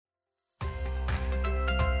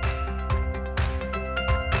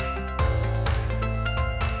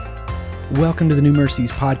Welcome to the New Mercies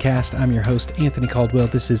podcast. I'm your host, Anthony Caldwell.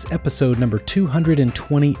 This is episode number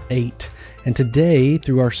 228. And today,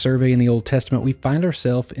 through our survey in the Old Testament, we find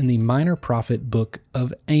ourselves in the minor prophet book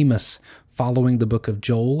of Amos, following the book of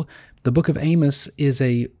Joel. The book of Amos is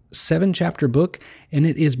a 7-chapter book, and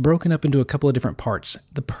it is broken up into a couple of different parts.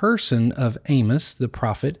 The person of Amos, the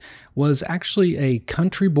prophet, was actually a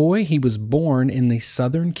country boy. He was born in the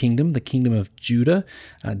southern kingdom, the kingdom of Judah,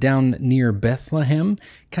 down near Bethlehem,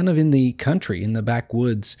 kind of in the country, in the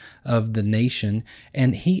backwoods of the nation.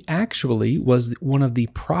 And he actually was one of the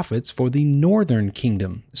prophets for the northern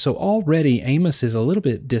kingdom. So already Amos is a little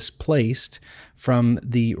bit displaced from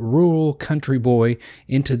the rural country boy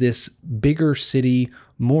into this bigger city,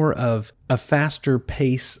 more of a faster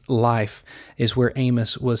pace life is where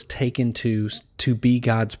Amos was taken to be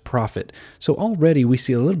God's prophet. So already we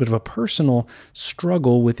see a little bit of a personal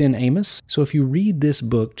struggle within Amos. So if you read this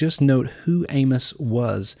book, just note who Amos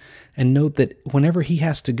was and note that whenever he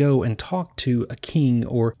has to go and talk to a king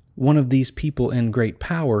or one of these people in great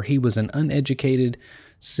power, he was an uneducated,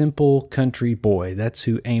 simple country boy. That's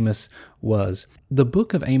who Amos was. The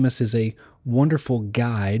book of Amos is a wonderful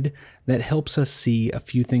guide that helps us see a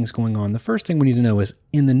few things going on. The first thing we need to know is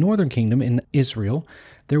in the northern kingdom, in Israel,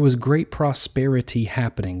 there was great prosperity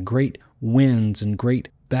happening. Great wins and great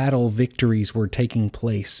battle victories were taking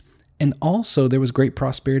place. And also there was great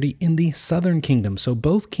prosperity in the southern kingdom. So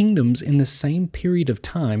both kingdoms in the same period of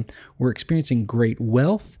time were experiencing great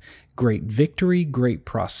wealth, great victory, great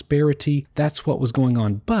prosperity. That's what was going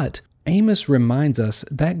on. But Amos reminds us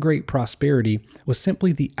that great prosperity was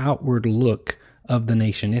simply the outward look of the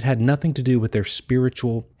nation. It had nothing to do with their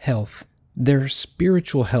spiritual health. Their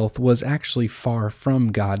spiritual health was actually far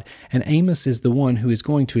from God, and Amos is the one who is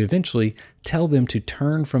going to eventually tell them to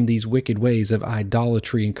turn from these wicked ways of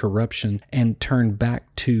idolatry and corruption and turn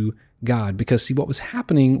back to God. Because see, what was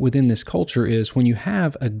happening within this culture is when you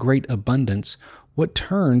have a great abundance, what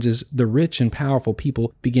turns is the rich and powerful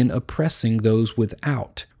people begin oppressing those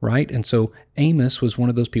without, right? And so Amos was one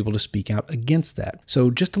of those people to speak out against that.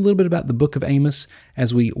 So just a little bit about the book of Amos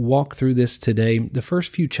as we walk through this today. The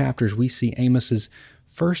first few chapters, we see Amos's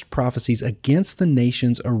first prophecies against the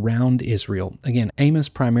nations around Israel. Again, Amos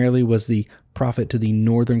primarily was the prophet to the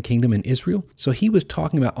northern kingdom in Israel. So he was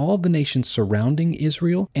talking about all of the nations surrounding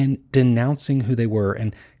Israel and denouncing who they were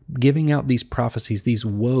and giving out these prophecies, these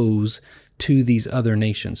woes to these other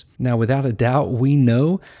nations. Now, without a doubt, we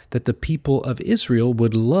know that the people of Israel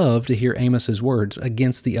would love to hear Amos's words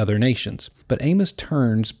against the other nations. But Amos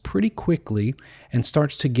turns pretty quickly and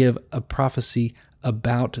starts to give a prophecy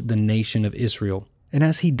about the nation of Israel. And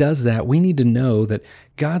as he does that, we need to know that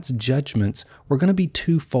God's judgments were going to be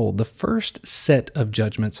twofold. The first set of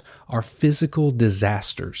judgments are physical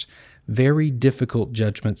disasters, very difficult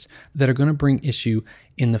judgments that are going to bring issue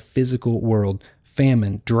in the physical world.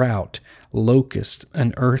 Famine, drought, locust,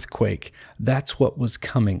 an earthquake. That's what was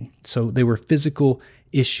coming. So they were physical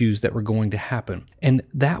issues that were going to happen. And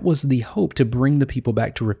that was the hope, to bring the people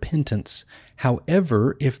back to repentance.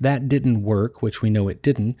 However, if that didn't work, which we know it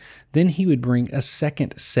didn't, then he would bring a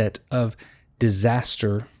second set of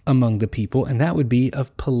disaster among the people, and that would be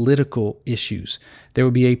of political issues. There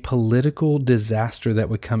would be a political disaster that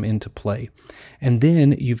would come into play. And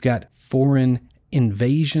then you've got foreign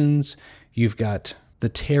invasions, you've got the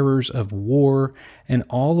terrors of war, and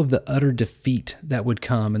all of the utter defeat that would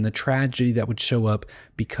come and the tragedy that would show up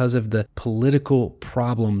because of the political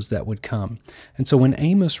problems that would come. And so when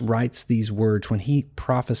Amos writes these words, when he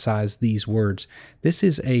prophesies these words, this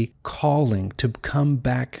is a calling to come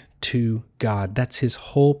back to God. That's his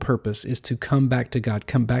whole purpose, is to come back to God,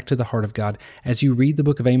 come back to the heart of God. As you read the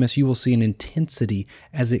book of Amos, you will see an intensity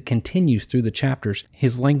as it continues through the chapters.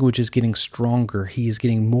 His language is getting stronger. He is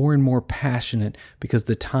getting more and more passionate because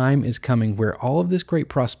the time is coming where all of this great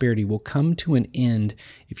prosperity will come to an end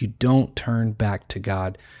if you don't turn back to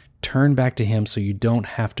God. Turn back to him so you don't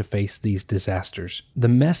have to face these disasters. The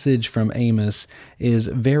message from Amos is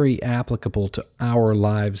very applicable to our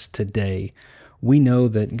lives today. We know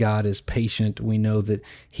that God is patient. We know that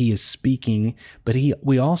he is speaking, but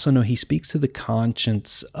we also know he speaks to the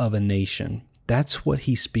conscience of a nation. That's what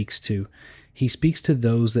he speaks to. He speaks to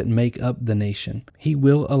those that make up the nation. He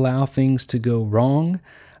will allow things to go wrong,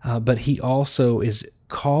 but he also is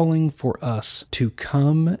calling for us to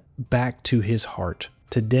come back to his heart.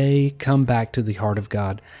 Today, come back to the heart of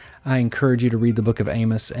God. I encourage you to read the book of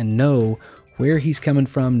Amos and know where he's coming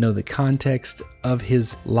from, know the context of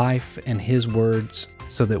his life and his words,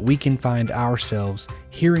 so that we can find ourselves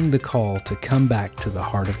hearing the call to come back to the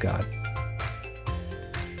heart of God.